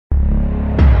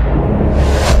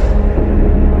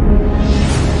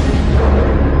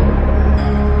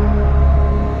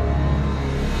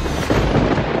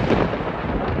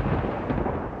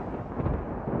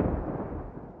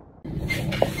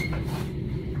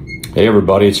Hey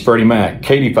everybody, it's Freddie Mac,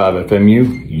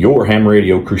 KD5FMU, your ham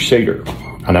radio Crusader.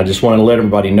 And I just want to let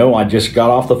everybody know I just got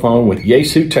off the phone with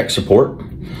Yaesu Tech Support,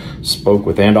 spoke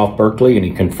with Andoff Berkeley, and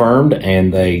he confirmed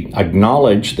and they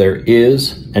acknowledged there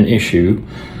is an issue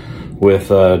with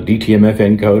DTMF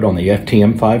encode on the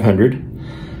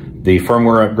FTM-500. The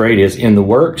firmware upgrade is in the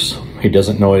works. He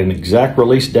doesn't know an exact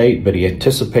release date, but he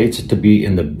anticipates it to be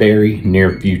in the very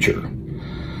near future.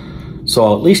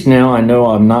 So at least now I know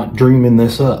I'm not dreaming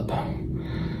this up.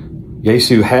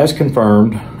 Yaesu has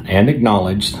confirmed and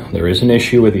acknowledged there is an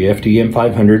issue with the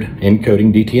FTM-500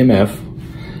 encoding DTMF,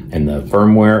 and the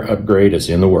firmware upgrade is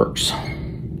in the works.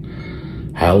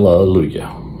 Hallelujah.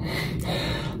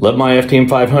 Love my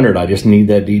FTM-500. I just need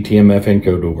that DTMF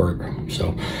encode to work.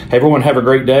 So everyone have a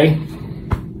great day.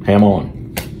 Ham on.